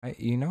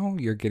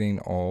You're getting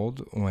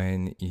old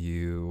when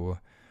you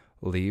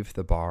leave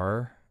the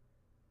bar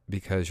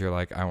because you're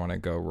like, I want to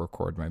go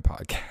record my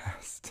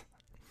podcast.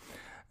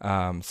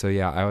 So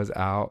yeah, I was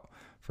out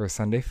for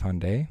Sunday Fun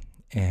Day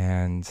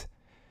and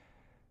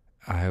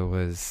I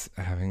was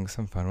having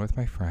some fun with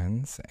my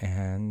friends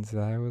and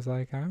I was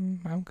like,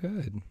 I'm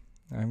good.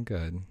 I'm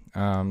good.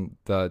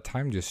 The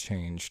time just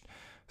changed.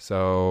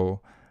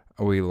 So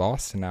we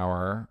lost an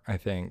hour, I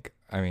think.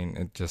 I mean,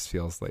 it just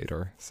feels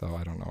later. So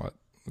I don't know what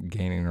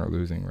gaining or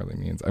losing really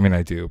means. I mean,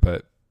 I do,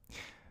 but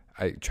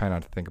I try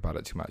not to think about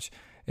it too much.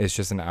 It's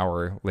just an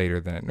hour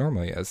later than it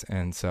normally is.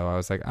 And so I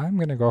was like, I'm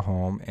going to go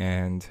home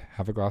and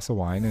have a glass of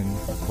wine and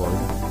record the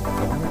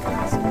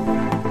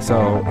podcast.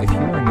 So if you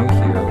are new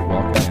here,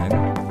 welcome in.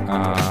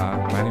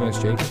 My name is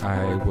Jake.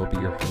 I will be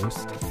your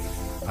host.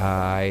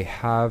 I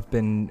have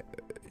been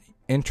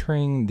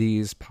entering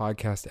these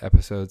podcast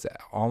episodes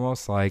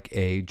almost like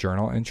a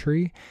journal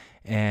entry.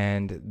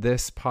 And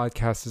this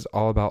podcast is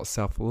all about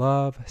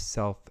self-love,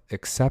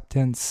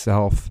 self-acceptance,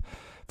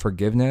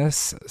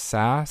 self-forgiveness,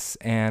 sass,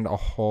 and a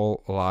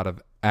whole lot of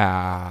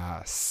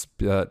ass.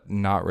 But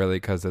not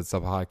really, because it's a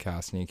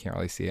podcast and you can't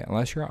really see it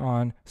unless you're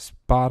on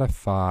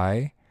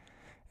Spotify,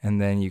 and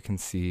then you can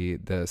see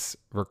this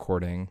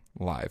recording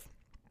live.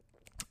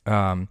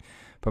 But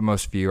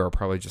most of you are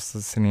probably just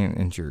listening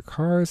into your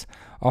cars.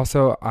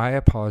 Also, I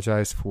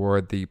apologize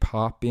for the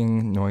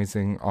popping,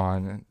 noising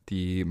on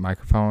the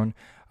microphone.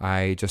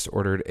 I just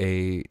ordered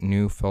a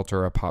new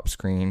filter, a pop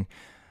screen.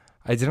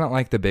 I didn't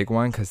like the big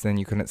one because then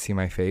you couldn't see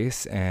my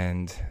face,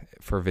 and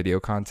for video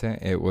content,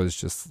 it was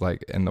just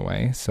like in the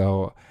way.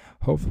 So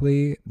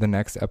hopefully the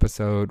next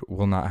episode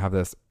will not have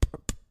this,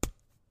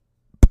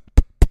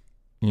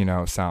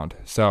 sound.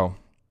 So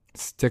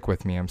stick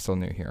with me. I'm still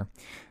new here.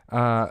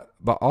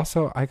 But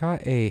also I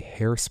got a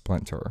hair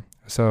splinter.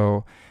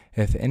 So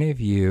if any of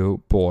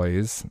you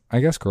boys, I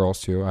guess girls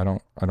too, I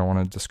don't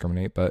want to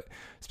discriminate, but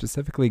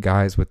specifically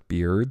guys with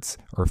beards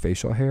or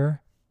facial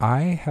hair, I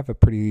have a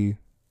pretty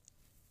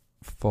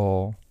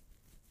full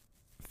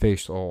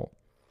facial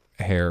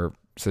hair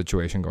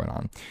situation going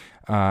on.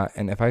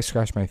 And if I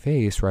scratch my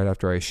face right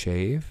after I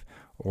shave,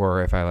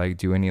 or if I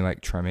do any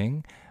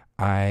trimming,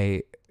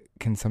 I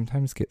can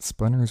sometimes get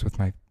splinters with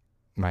my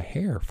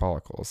hair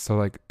follicles.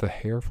 So the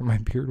hair from my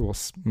beard will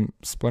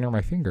splinter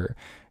my finger.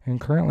 And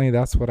currently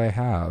that's what I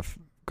have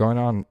going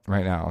on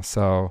right now.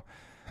 So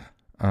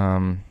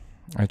I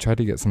tried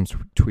to get some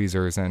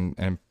tweezers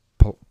and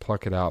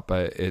pluck it out,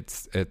 but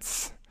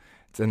it's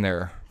in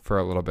there for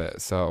a little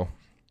bit. So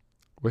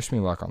wish me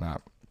luck on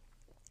that.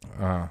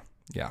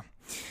 Yeah.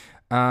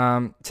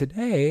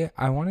 Today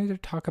I wanted to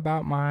talk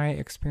about my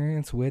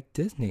experience with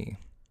Disney,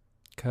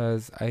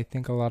 because I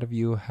think a lot of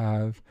you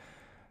have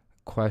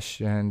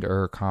questioned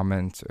or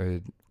commented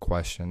or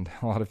questioned.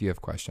 A lot of you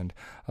have questioned.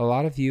 A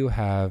lot of you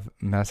have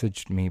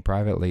messaged me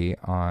privately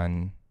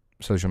on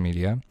social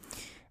media,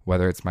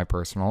 whether it's my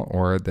personal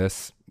or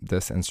this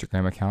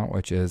Instagram account,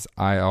 which is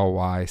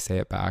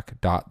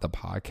ILYSIB.the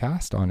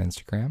podcast on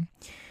Instagram,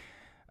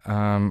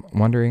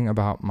 wondering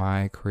about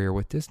my career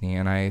with Disney.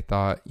 And I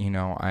thought,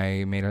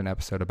 I made an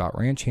episode about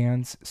ranch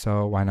hands,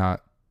 so why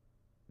not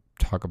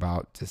talk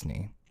about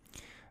Disney?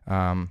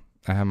 I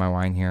have my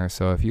wine here,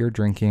 so if you're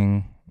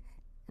drinking,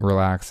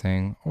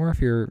 relaxing, or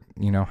if you're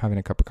having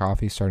a cup of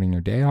coffee starting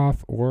your day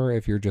off, or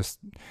if you're just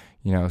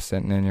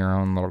sitting in your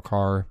own little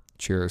car,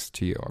 cheers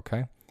to you.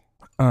 Okay.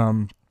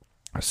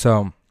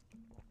 So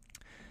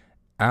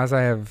as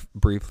I have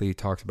briefly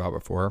talked about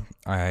before,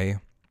 I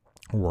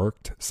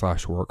work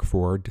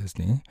for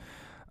Disney.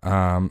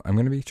 I'm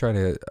going to try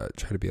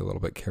to be a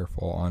little bit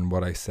careful on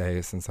what I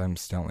say, since I'm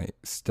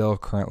still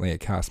currently a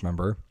cast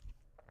member,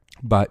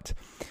 but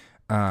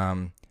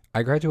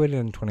I graduated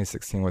in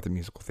 2016 with a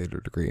musical theater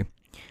degree.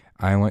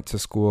 I went to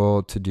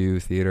school to do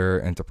theater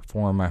and to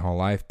perform my whole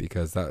life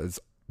because that is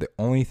the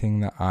only thing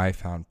that I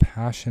found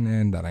passion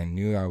in, that I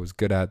knew I was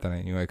good at, that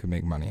I knew I could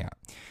make money at.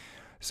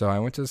 So I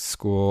went to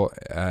school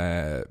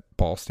at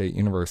Ball State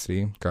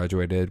University,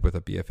 graduated with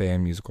a BFA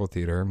in musical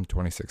theater in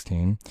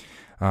 2016.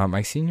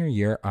 My senior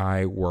year,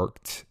 I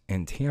worked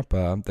in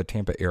Tampa, the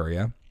Tampa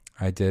area.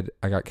 I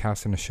got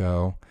cast in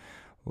a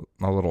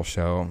little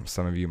show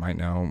some of you might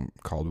know,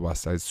 called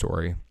West Side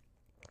Story.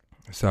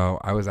 So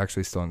I was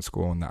actually still in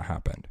school when that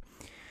happened.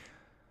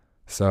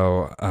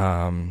 So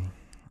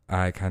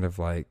I kind of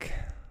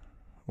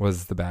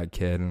was the bad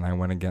kid, and I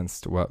went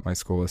against what my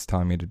school was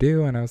telling me to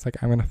do, and I was like,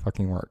 I'm gonna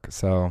fucking work,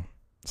 so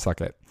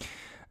suck it.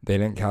 They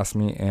didn't cast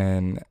me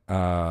in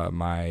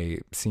my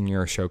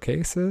senior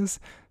showcases,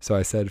 so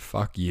I said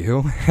fuck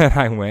you, and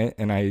I went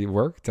and I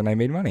worked and I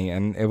made money,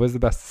 and it was the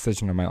best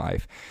decision of my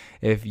life.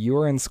 If you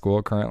are in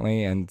school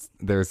currently and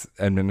there's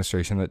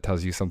administration that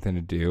tells you something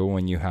to do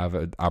when you have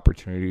an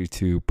opportunity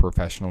to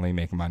professionally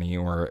make money,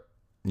 or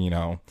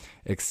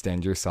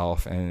extend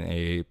yourself in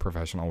a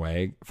professional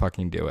way,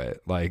 fucking do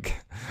it.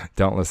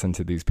 Don't listen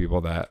to these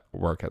people that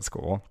work at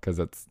school, because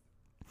it's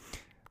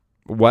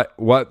what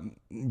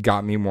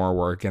got me more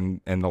work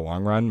in the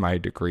long run, my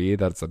degree,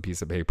 that's a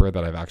piece of paper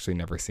that I've actually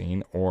never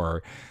seen,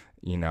 or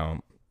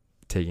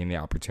taking the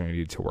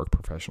opportunity to work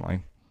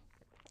professionally.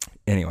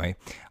 Anyway,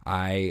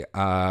 I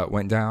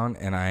went down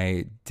and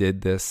I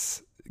did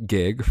this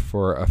gig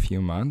for a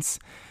few months,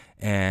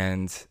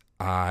 and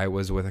I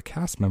was with a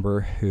cast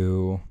member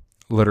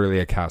literally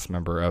a cast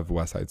member of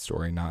West Side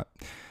Story.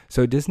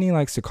 So Disney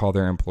likes to call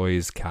their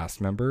employees cast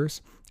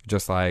members,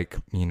 just like,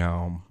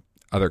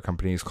 other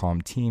companies call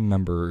them team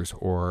members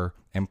or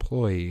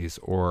employees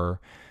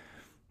or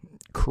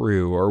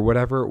crew or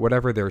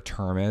whatever their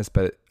term is.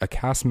 But a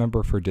cast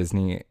member for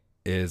Disney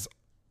is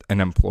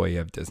an employee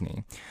of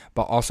Disney.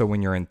 But also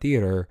when you're in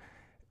theater,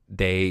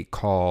 they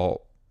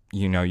call,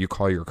 you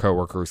call your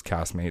coworkers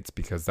castmates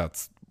because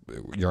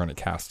you're in a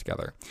cast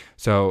together.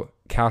 So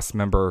cast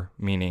member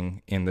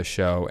meaning in the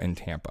show in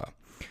Tampa.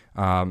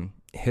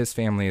 His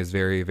family is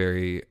very,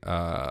 very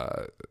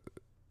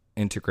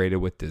integrated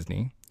with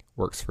Disney,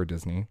 works for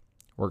Disney,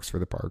 works for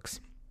the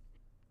parks.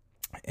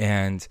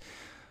 And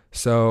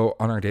so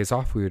on our days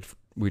off,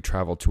 we'd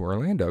travel to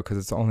Orlando because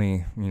it's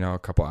only, a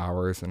couple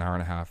hours, an hour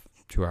and a half,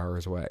 2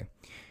 hours away.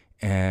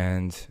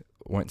 And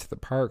went to the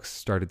parks,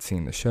 started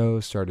seeing the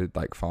shows, started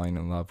like falling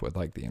in love with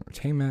like the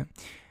entertainment.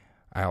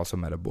 I also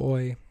met a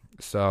boy.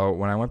 So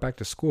when I went back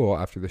to school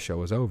after the show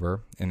was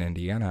over in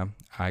Indiana,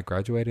 I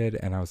graduated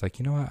and I was like,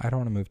 you know what? I don't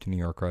want to move to New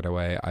York right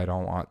away. I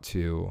don't want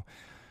to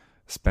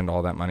spend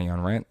all that money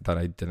on rent that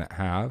I didn't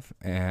have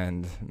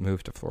and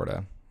move to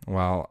Florida.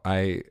 Well,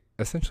 I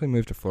essentially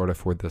moved to Florida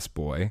for this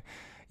boy,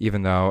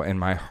 even though in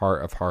my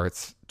heart of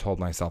hearts told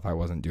myself I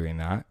wasn't doing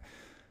that.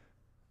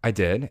 I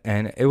did,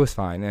 and it was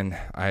fine. And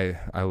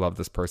I love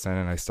this person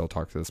and I still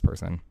talk to this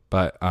person,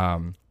 but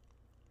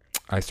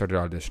I started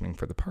auditioning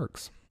for the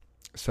parks.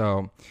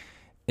 So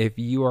if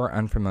you are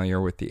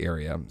unfamiliar with the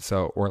area,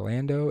 so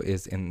Orlando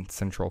is in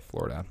Central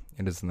Florida.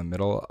 It is in the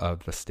middle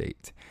of the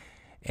state.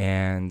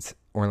 And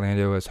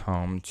Orlando is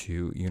home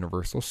to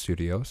Universal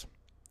Studios.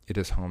 It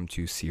is home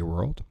to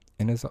SeaWorld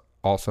and is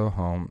also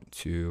home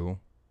to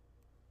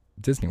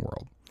Disney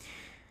World.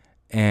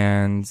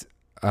 And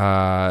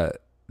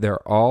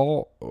they're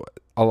all,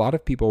 a lot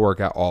of people work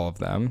at all of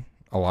them.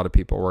 A lot of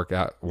people work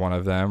at one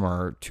of them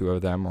or two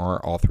of them or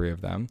all three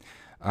of them.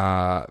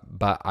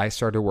 But I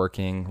started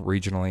working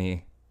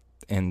regionally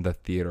in the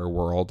theater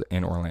world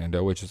in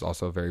Orlando, which is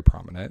also very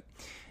prominent,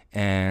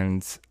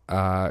 and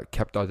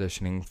kept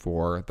auditioning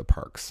for the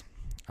parks.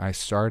 I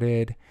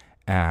started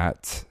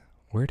at,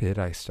 where did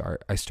I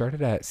start? I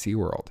started at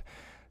SeaWorld.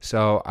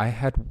 So I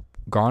had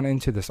gone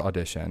into this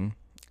audition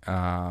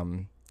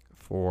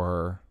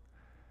for,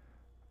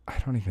 I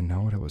don't even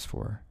know what it was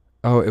for.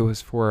 Oh, it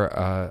was for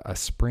a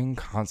spring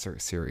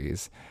concert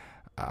series.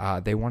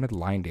 They wanted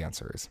line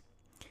dancers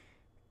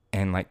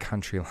and like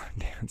country line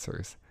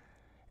dancers.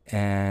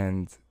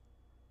 And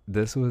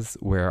this was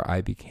where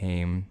I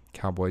became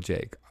Cowboy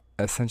Jake.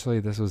 Essentially,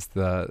 this was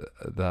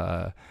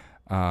the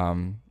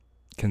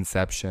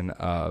conception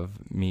of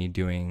me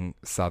doing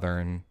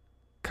Southern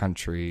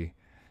country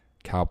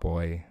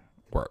cowboy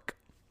work.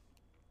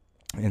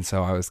 And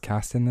so I was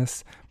cast in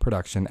this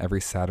production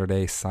every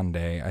Saturday,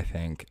 Sunday, I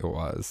think it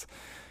was.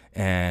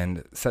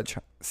 And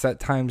set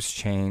times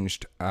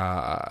changed,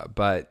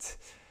 but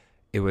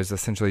it was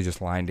essentially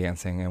just line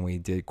dancing, and we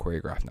did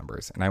choreographed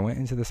numbers. And I went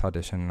into this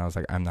audition and I was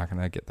like, I'm not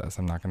going to get this.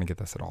 I'm not going to get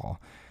this at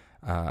all.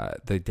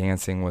 The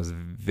dancing was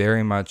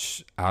very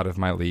much out of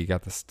my league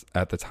at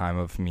the time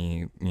of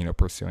me,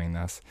 pursuing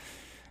this.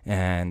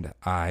 And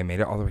I made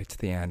it all the way to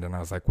the end, and I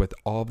was like, with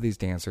all of these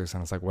dancers, and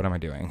I was like, what am I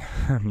doing?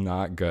 I'm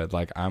not good.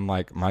 Like,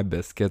 my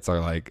biscuits are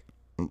like,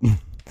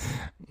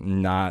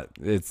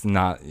 this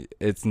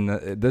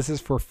is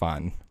for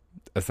fun,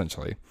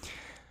 essentially.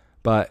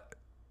 But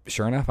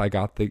sure enough, I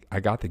got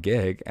the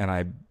gig and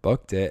I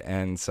booked it.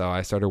 And so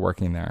I started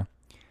working there.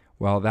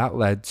 Well, that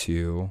led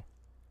to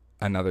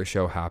another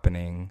show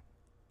happening.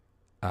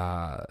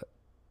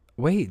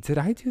 Wait, did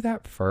I do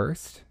that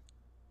first?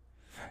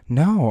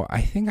 No,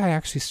 I think I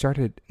actually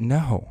started.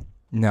 No.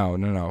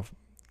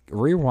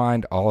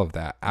 Rewind all of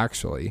that.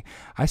 Actually,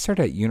 I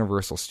started at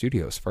Universal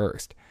Studios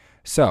first.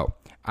 So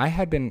I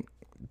had been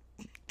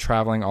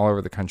traveling all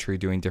over the country,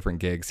 doing different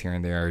gigs here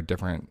and there,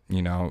 different,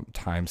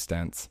 time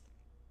stints.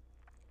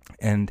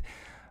 And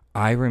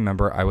I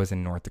remember I was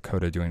in North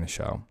Dakota doing a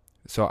show.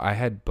 So I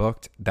had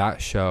booked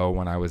that show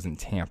when I was in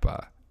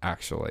Tampa,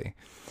 actually.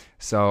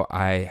 So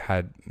I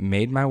had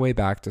made my way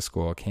back to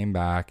school, came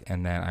back,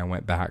 and then I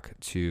went back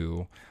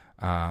to,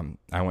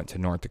 I went to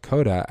North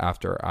Dakota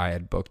after I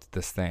had booked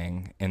this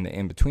thing in the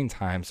in-between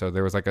time. So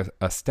there was like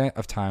a stint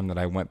of time that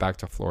I went back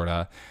to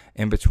Florida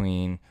in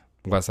between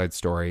West Side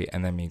Story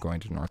and then me going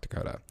to North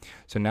Dakota.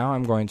 So now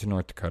I'm going to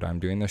North Dakota. I'm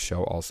doing this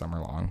show all summer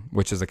long,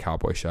 which is a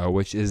cowboy show,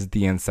 which is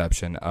the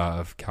inception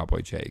of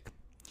Cowboy Jake.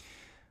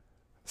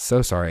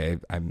 So sorry,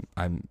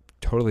 I'm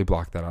totally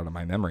blocked that out of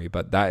my memory,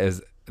 but that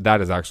is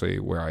actually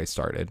where I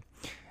started.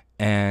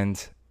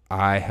 And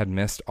I had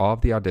missed all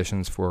of the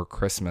auditions for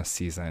Christmas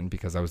season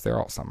because I was there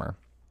all summer.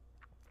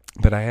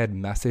 But I had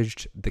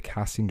messaged the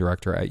casting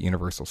director at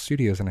Universal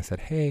Studios and I said,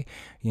 hey,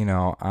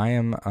 I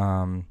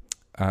am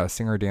a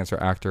singer, dancer,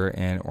 actor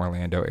in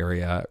Orlando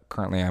area.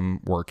 Currently,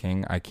 I'm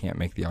working. I can't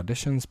make the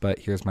auditions, but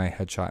here's my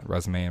headshot,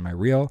 resume, and my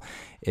reel.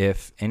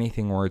 If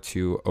anything were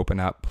to open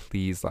up,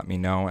 please let me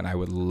know, and I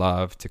would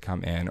love to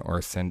come in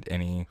or send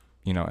any,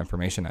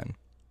 information in.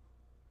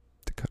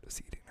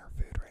 Dakota's eating her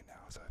food right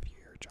now, so if you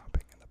hear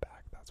jumping in the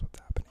back, that's what's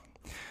happening.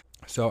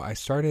 So I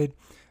started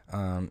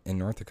in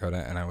North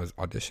Dakota, and I was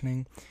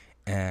auditioning,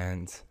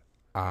 and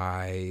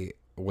I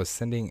was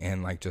sending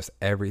in like just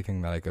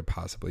everything that I could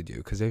possibly do.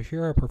 Because if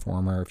you're a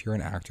performer, if you're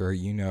an actor,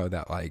 you know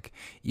that like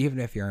even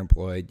if you're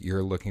employed,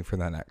 you're looking for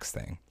the next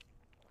thing.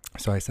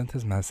 So I sent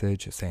this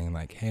message saying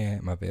like, hey,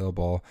 I'm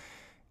available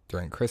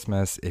during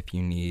Christmas if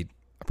you need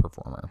a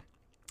performer.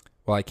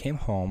 Well, I came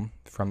home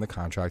from the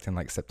contract in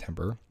like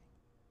September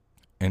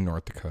in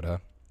North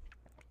Dakota,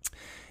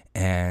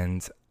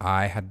 and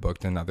I had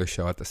booked another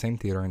show at the same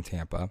theater in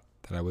Tampa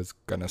that I was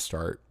going to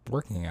start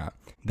working at.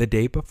 The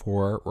day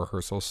before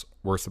rehearsals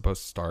were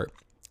supposed to start,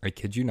 I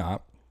kid you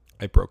not,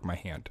 I broke my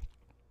hand.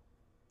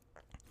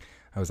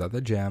 I was at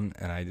the gym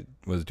and I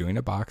was doing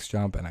a box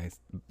jump, and I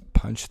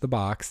punched the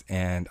box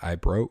and I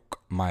broke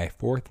my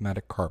fourth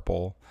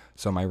metacarpal,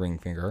 so my ring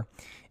finger,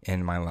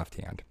 in my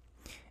left hand.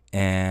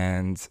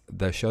 And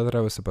the show that I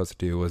was supposed to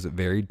do was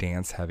very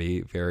dance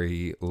heavy,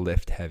 very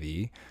lift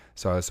heavy.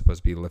 So I was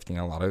supposed to be lifting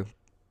a lot of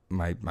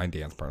my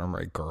dance partner,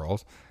 my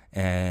girls,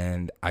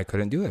 and I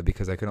couldn't do it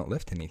because I couldn't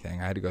lift anything.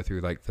 I had to go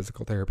through like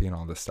physical therapy and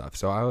all this stuff.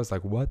 So I was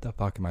like, what the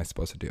fuck am I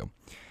supposed to do?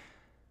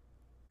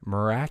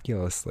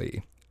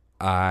 Miraculously,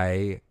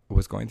 I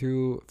was going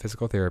through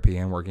physical therapy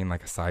and working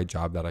like a side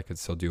job that I could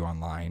still do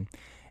online.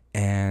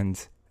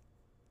 And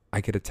I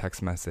get a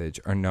text message,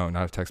 or no,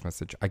 not a text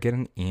message. I get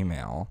an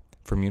email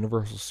from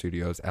Universal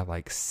Studios at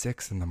like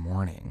 6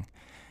 a.m.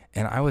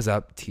 And I was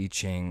up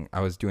teaching.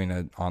 I was doing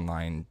an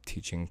online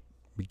teaching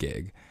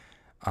gig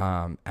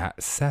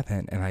at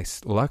 7, and I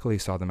luckily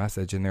saw the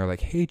message, and they're like,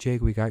 hey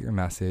Jake, we got your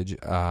message.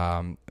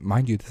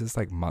 Mind you, this is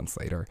like months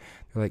later.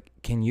 They're like,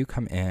 can you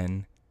come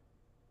in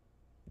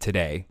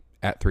today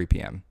at 3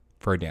 p.m.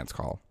 for a dance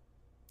call?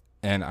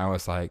 And I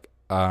was like,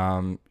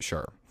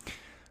 sure.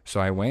 So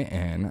I went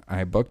in,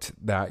 I booked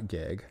that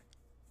gig.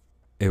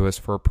 It was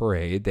for a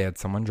parade. They had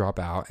someone drop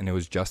out, and it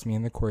was just me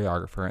and the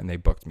choreographer, and they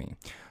booked me.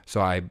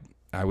 So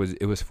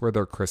it was for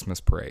their Christmas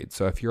parade.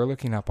 So if you're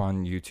looking up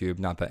on YouTube,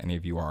 not that any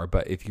of you are,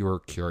 but if you were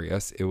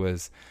curious, it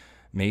was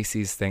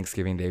Macy's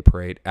Thanksgiving Day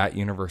Parade at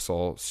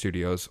Universal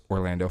Studios,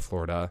 Orlando,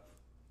 Florida,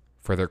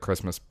 for their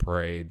Christmas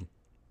parade,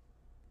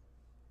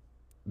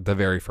 the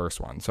very first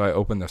one. So I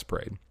opened this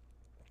parade.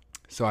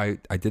 So I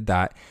did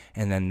that,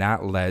 and then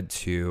that led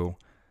to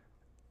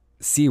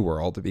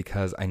SeaWorld,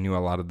 because I knew a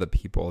lot of the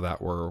people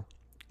that were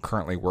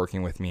currently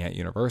working with me at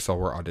Universal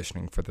were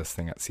auditioning for this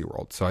thing at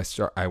SeaWorld.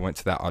 So I went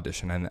to that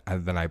audition, and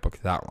then I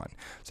booked that one.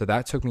 So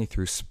that took me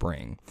through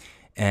spring.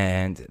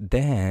 And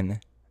then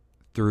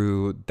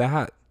through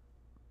that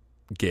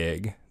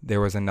gig, there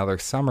was another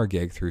summer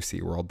gig through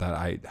SeaWorld that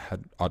I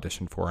had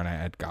auditioned for, and I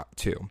had got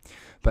to.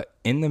 But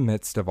in the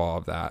midst of all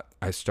of that,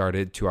 I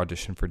started to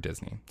audition for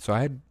Disney. So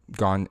I had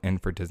gone in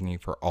for Disney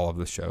for all of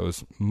the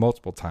shows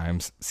multiple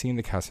times, seen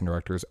the casting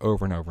directors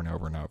over and over and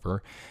over and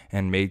over,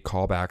 and made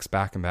callbacks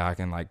back and back,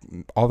 and like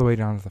all the way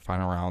down to the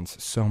final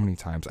rounds so many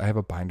times. I have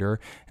a binder,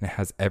 and it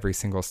has every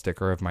single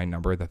sticker of my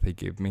number that they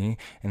give me,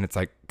 and it's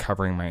like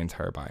covering my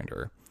entire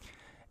binder.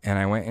 And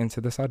I went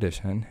into this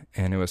audition,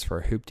 and it was for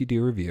a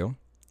Hoop-de-Doo review,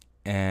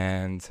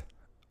 and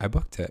I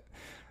booked it.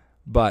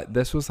 But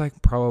this was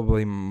like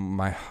probably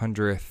my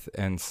 100th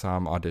and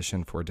some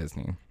audition for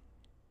Disney.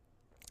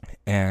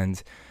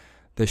 And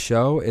the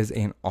show is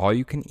an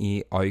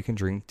all-you-can-eat,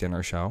 all-you-can-drink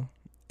dinner show.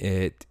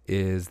 It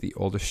is the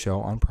oldest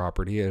show on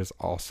property. It is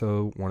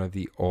also one of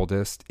the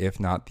oldest, if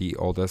not the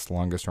oldest,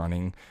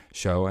 longest-running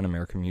show in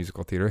American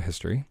musical theater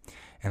history.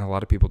 And a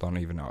lot of people don't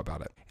even know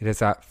about it. It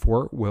is at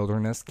Fort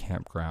Wilderness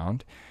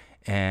Campground,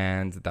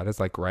 and that is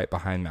like right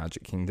behind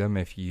Magic Kingdom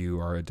if you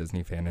are a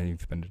Disney fan and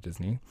you've been to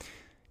Disney.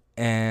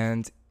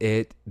 And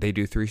they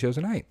do 3 shows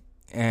a night.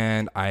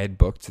 And I had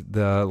booked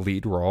the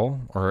lead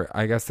role, or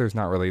I guess there's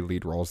not really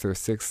lead roles. There's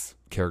 6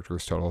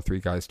 characters total,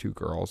 3 guys, 2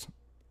 girls.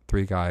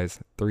 3 guys,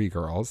 3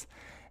 girls.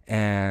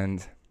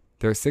 And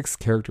there's 6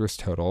 characters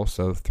total,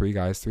 so 3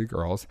 guys, 3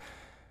 girls.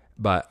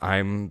 But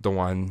I'm the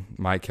one,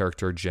 my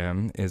character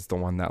Jim is the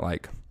one that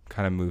like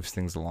kind of moves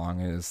things along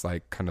and is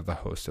like kind of the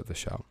host of the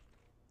show.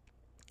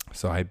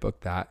 So I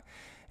booked that,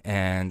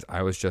 and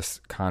I was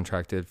just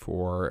contracted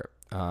for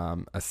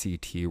a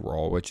CT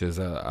role, which is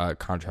a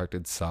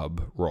contracted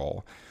sub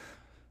role.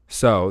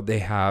 So they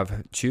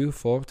have 2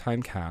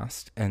 full-time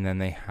cast, and then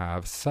they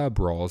have sub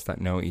roles that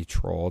know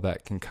each role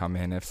that can come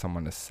in if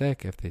someone is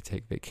sick, if they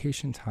take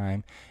vacation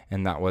time,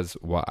 and that was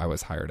what I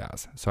was hired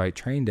as. So I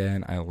trained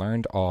in, I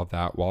learned all of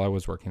that while I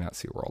was working at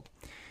SeaWorld.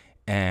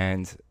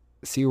 And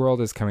SeaWorld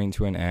is coming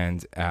to an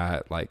end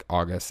at like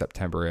August,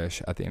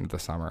 September-ish at the end of the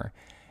summer.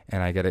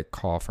 And I get a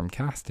call from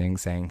casting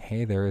saying,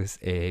 hey, there is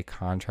a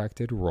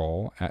contracted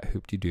role at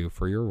Hoop-de-Doo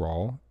for your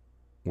role.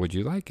 Would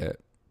you like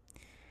it?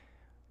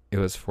 It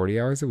was 40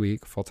 hours a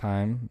week,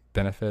 full-time,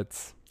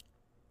 benefits.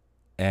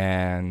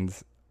 And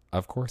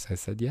of course I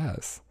said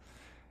yes.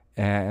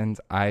 And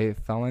I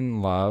fell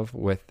in love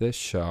with this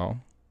show.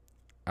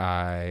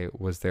 I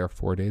was there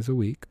 4 days a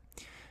week,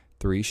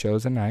 3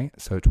 shows a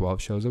night, so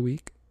 12 shows a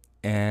week.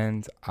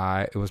 And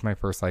it was my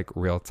first like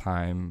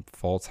real-time,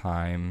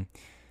 full-time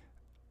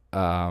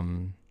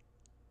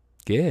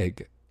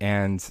gig.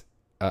 And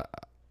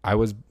it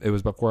was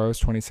before I was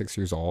 26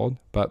 years old,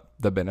 but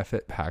the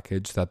benefit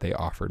package that they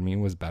offered me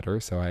was better.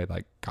 So I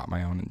like got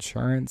my own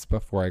insurance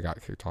before I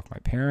got kicked off my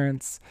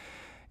parents.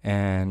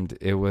 And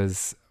it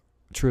was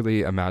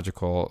truly a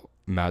magical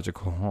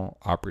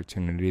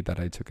opportunity that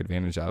I took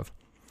advantage of.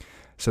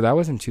 So that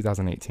was in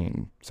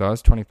 2018. So I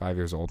was 25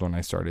 years old when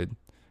I started,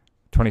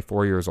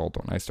 24 years old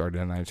when I started,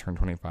 and I turned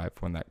 25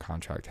 when that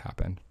contract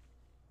happened.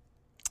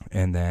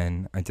 And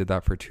then I did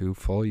that for 2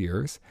 full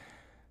years,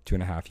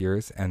 2.5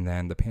 years, and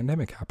then the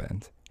pandemic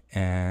happened,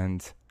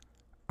 and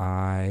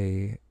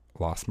I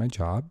lost my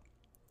job.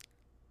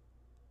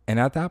 And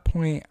at that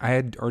point, I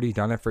had already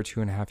done it for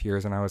 2.5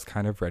 years, and I was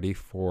kind of ready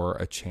for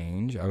a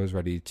change. I was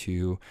ready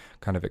to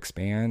kind of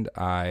expand.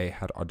 I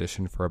had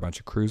auditioned for a bunch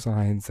of cruise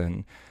lines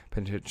and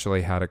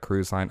potentially had a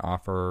cruise line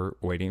offer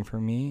waiting for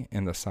me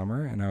in the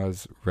summer, and I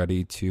was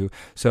ready to.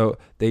 So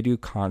they do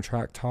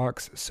contract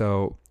talks.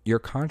 So you're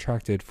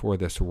contracted for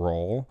this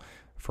role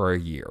for a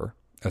year,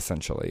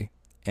 essentially,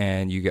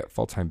 and you get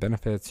full-time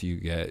benefits. You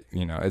get,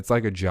 it's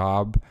like a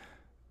job.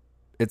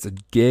 It's a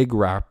gig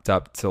wrapped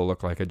up to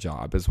look like a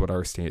job is what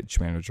our stage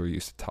manager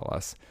used to tell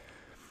us.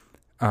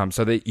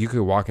 So that you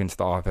could walk into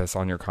the office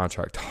on your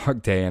contract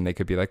talk day and they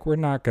could be like, we're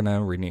not going to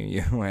renew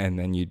you. And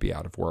then you'd be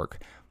out of work.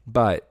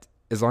 But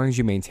as long as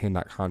you maintain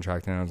that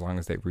contract and as long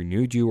as they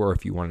renewed you, or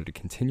if you wanted to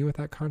continue with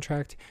that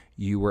contract,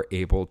 you were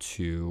able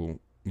to,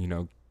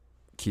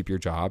 keep your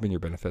job and your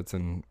benefits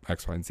and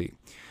X, Y, and Z.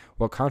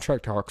 Well,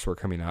 contract talks were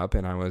coming up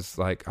and I was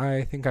like,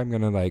 I think I'm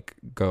going to like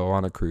go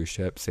on a cruise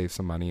ship, save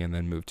some money, and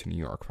then move to New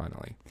York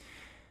finally.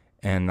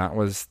 And that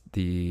was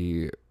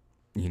the,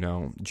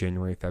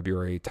 January,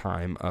 February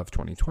time of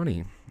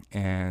 2020.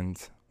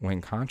 And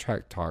when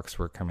contract talks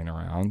were coming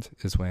around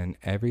is when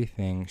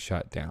everything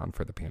shut down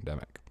for the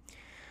pandemic.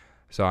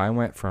 So I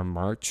went from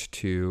March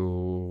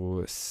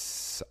to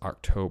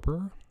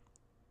October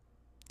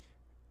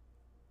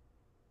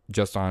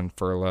just on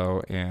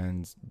furlough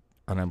and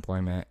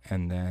unemployment,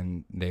 and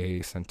then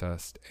they sent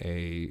us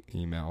a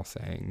email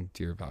saying,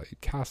 dear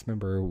valued cast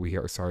member, we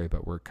are sorry,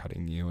 but we're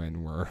cutting you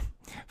and we're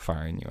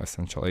firing you,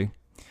 essentially.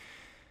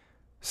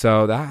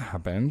 So that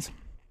happened,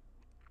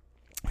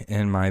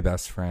 and my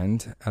best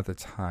friend at the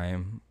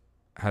time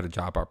had a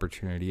job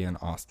opportunity in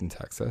Austin,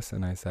 Texas,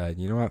 and I said,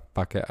 you know what,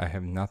 fuck it, I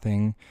have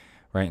nothing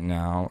right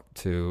now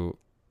to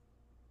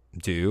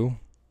do.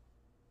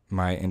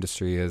 My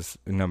industry is,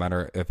 no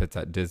matter if it's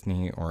at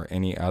Disney or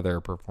any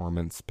other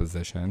performance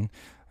position,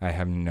 I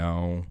have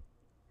no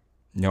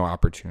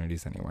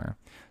opportunities anywhere.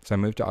 So I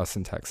moved to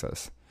Austin,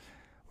 Texas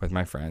with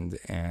my friend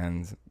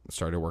and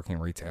started working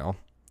retail.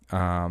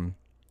 And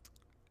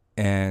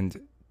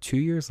 2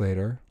 years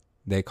later,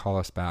 they call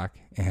us back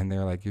and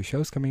they're like, your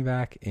show's coming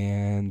back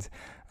and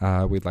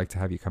we'd like to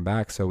have you come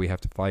back. So we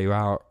have to fly you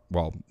out.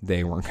 Well,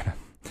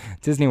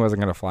 Disney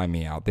wasn't going to fly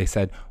me out. They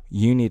said,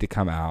 you need to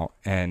come out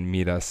and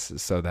meet us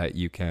so that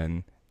you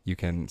can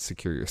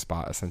secure your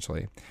spot,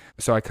 essentially.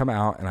 So I come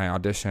out and I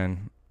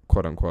audition,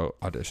 quote unquote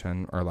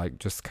audition, or like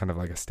just kind of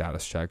like a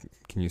status check.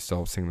 Can you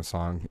still sing the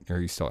song?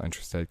 Are you still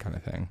interested, kind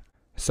of thing?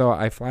 So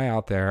I fly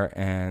out there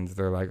and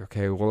they're like,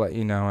 okay, we'll let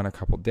you know in a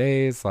couple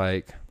days,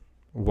 like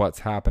what's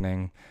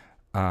happening.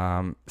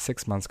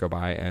 6 months go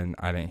by and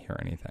I didn't hear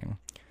anything.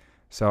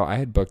 So I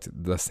had booked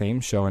the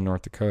same show in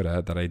North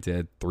Dakota that I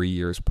did 3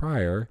 years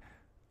prior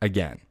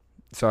again.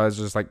 So I was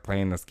just like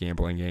playing this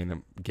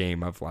gambling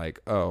game of like,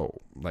 oh,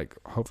 like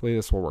hopefully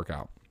this will work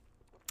out.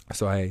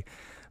 So I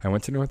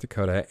went to North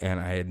Dakota and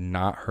I had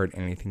not heard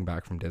anything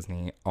back from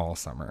Disney all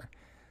summer.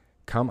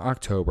 Come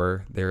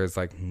October, there is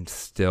like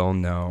still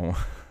no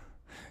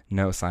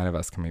sign of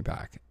us coming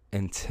back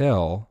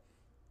until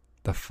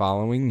the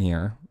following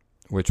year,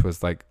 which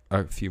was like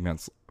a few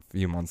months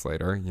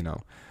later,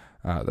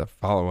 the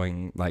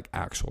following like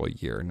actual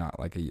year, not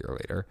like a year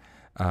later,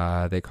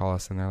 they call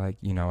us and they're like,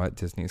 you know what,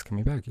 Disney's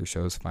coming back. Your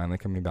show's finally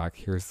coming back.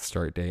 Here's the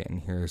start date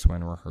and here's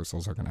when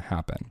rehearsals are going to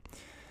happen.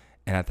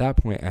 And at that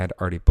point I had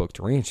already booked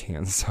ranch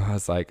hands. So I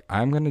was like,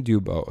 I'm going to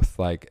do both.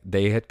 Like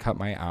they had cut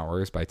my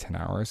hours by 10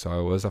 hours. So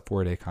it was a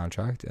 4-day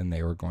contract and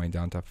they were going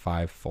down to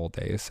 5 full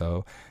days.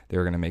 So they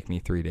were going to make me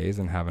 3 days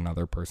and have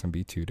another person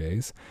be 2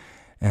 days.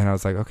 And I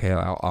was like, okay,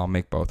 I'll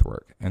make both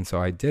work. And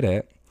so I did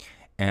it.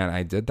 And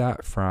I did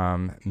that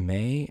from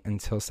May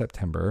until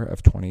September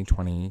of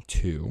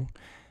 2022.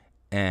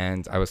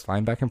 And I was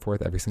flying back and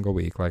forth every single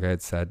week, like I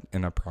had said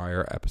in a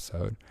prior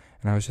episode.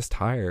 And I was just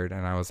tired.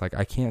 And I was like,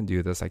 I can't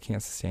do this. I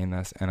can't sustain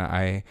this. And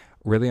I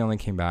really only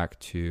came back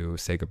to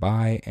say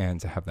goodbye and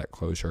to have that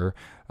closure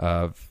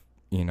of,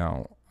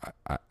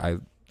 I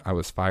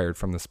was fired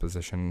from this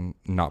position,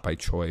 not by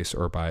choice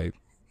or by,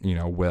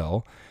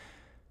 will.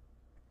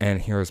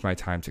 And here's my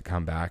time to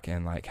come back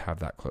and like have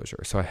that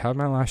closure. So I had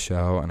my last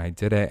show and I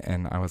did it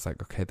and I was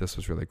like, okay, this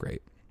was really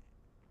great.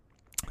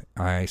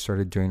 I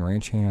started doing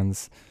ranch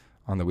hands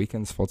on the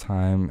weekends full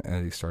time,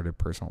 and I started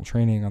personal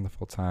training on the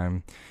full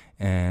time.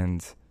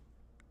 And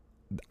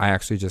I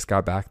actually just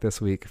got back this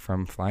week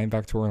from flying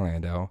back to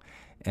Orlando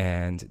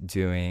and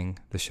doing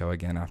the show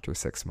again after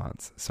 6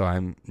 months. So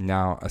I'm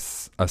now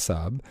a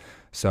sub.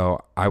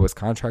 So I was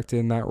contracted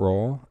in that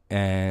role,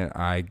 and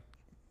I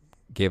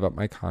gave up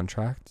my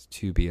contract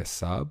to be a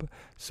sub.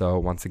 So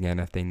once again,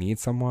 if they need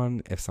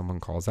someone, if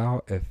someone calls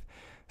out, if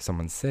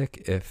someone's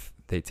sick, if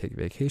they take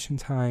vacation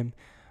time,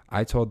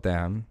 I told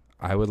them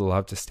I would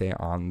love to stay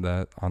on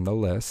the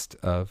list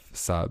of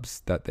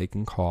subs that they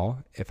can call.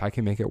 If I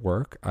can make it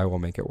work, I will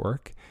make it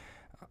work.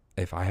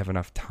 If I have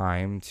enough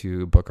time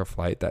to book a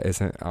flight that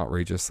isn't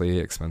outrageously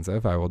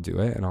expensive, I will do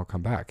it and I'll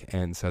come back.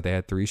 And so they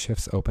had 3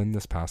 shifts open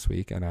this past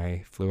week, and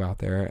I flew out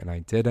there and I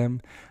did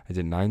them. I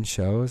did 9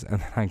 shows,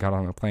 and then I got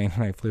on a plane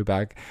and I flew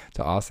back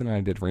to Austin, and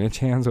I did ranch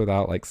hands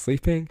without like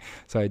sleeping.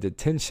 So I did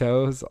 10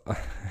 shows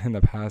in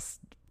the past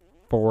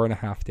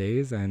 4.5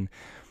 days, and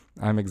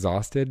I'm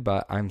exhausted,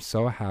 but I'm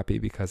so happy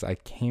because I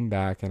came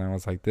back and I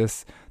was like,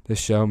 this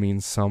show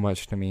means so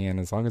much to me. And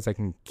as long as I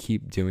can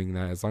keep doing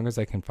that, as long as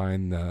I can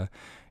find the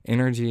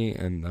energy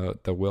and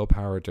the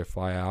willpower to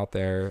fly out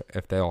there,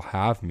 if they'll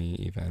have me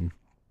even,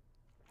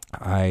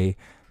 I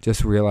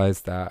just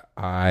realized that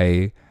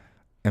I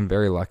am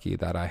very lucky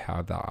that I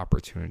have that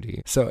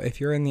opportunity. So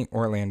if you're in the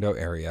Orlando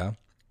area,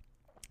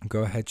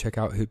 go ahead, check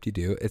out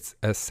Hoop-de-Doo. It's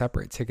a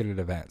separate ticketed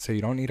event, so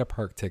you don't need a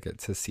park ticket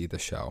to see the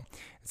show.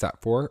 It's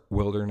at Fort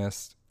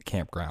Wilderness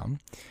Campground.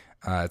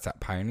 It's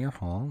at Pioneer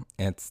Hall.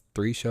 It's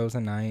 3 shows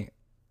a night.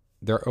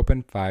 They're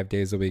open 5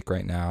 days a week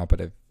right now, but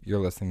if you're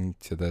listening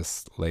to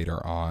this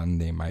later on,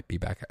 they might be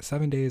back at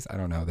 7 days. I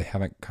don't know. They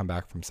haven't come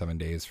back from 7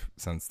 days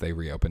since they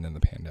reopened in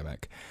the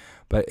pandemic.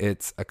 But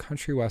it's a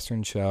country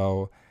western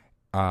show.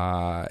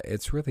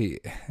 It's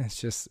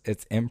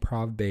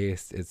improv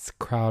based. It's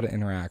crowd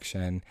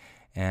interaction.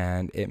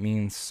 And it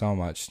means so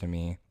much to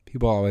me.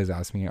 People always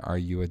ask me, are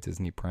you a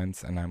Disney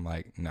prince? And I'm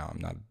like, no, I'm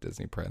not a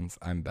Disney prince.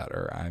 I'm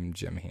better. I'm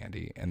Jim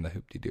Handy in the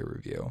Hoop-de-Doo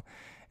review.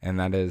 And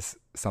that is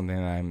something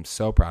that I'm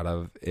so proud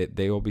of.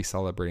 They will be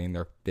celebrating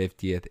their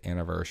 50th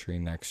anniversary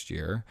next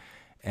year.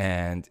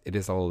 And it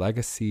is a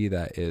legacy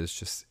that is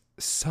just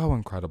so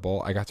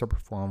incredible. I got to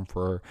perform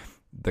for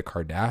the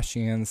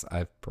Kardashians.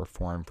 I've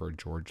performed for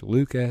George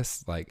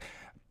Lucas. Like,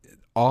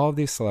 all of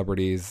these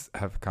celebrities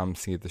have come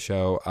see the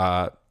show.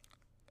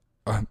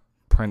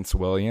 Prince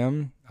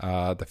William,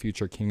 the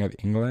future King of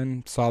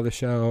England, saw the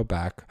show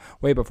back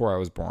way before I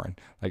was born,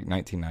 like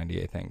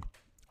 1990, I think,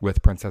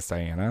 with Princess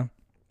Diana,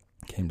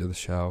 came to the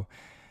show.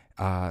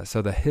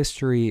 So the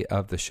history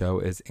of the show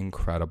is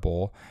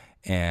incredible,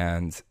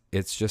 and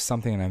it's just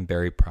something that I'm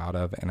very proud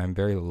of, and I'm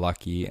very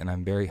lucky, and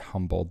I'm very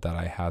humbled that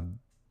I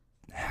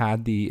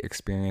had the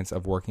experience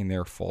of working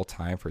there full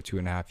time for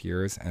 2.5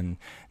 years, and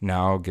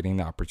now getting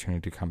the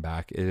opportunity to come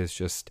back.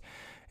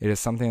 It is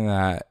something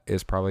that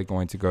is probably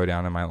going to go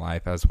down in my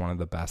life as one of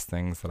the best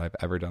things that I've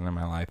ever done in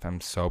my life.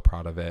 I'm so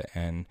proud of it,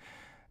 and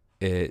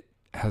it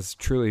has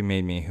truly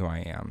made me who I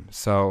am.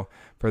 So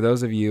for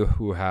those of you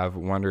who have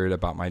wondered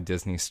about my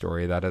Disney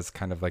story, that is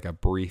kind of like a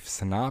brief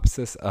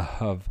synopsis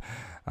of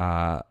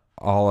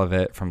all of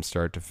it from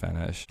start to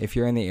finish. If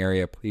you're in the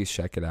area, please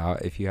check it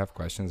out. If you have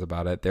questions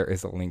about it, there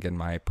is a link in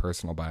my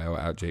personal bio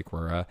at Jake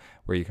Wura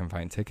where you can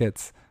find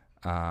tickets.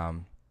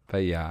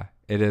 But yeah,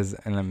 it is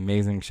an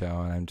amazing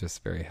show, and I'm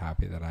just very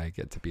happy that I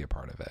get to be a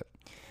part of it.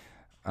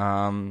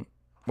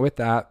 With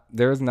that,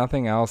 there's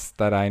nothing else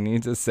that I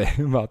need to say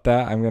about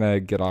that. I'm going to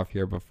get off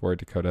here before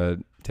Dakota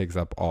takes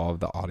up all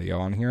of the audio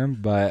on here.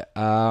 But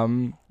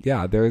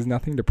yeah, there is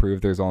nothing to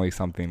prove. There's only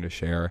something to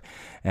share.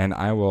 And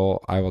I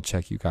will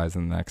check you guys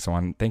in the next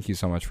one. Thank you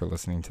so much for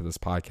listening to this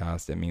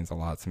podcast. It means a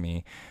lot to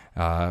me.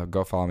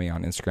 Go follow me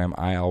on Instagram,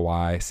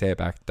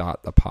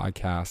 the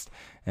podcast.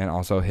 And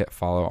also hit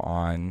follow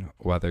on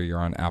whether you're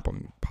on Apple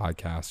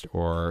Podcast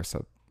or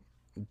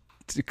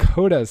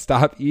Dakota,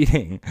 stop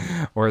eating,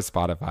 or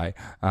Spotify.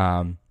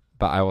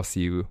 But I will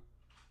see you,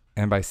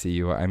 and by see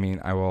you, I mean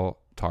I will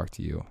talk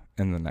to you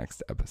in the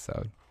next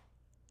episode.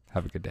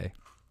 Have a good day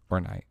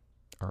or night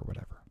or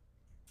whatever.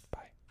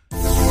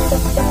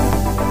 Bye.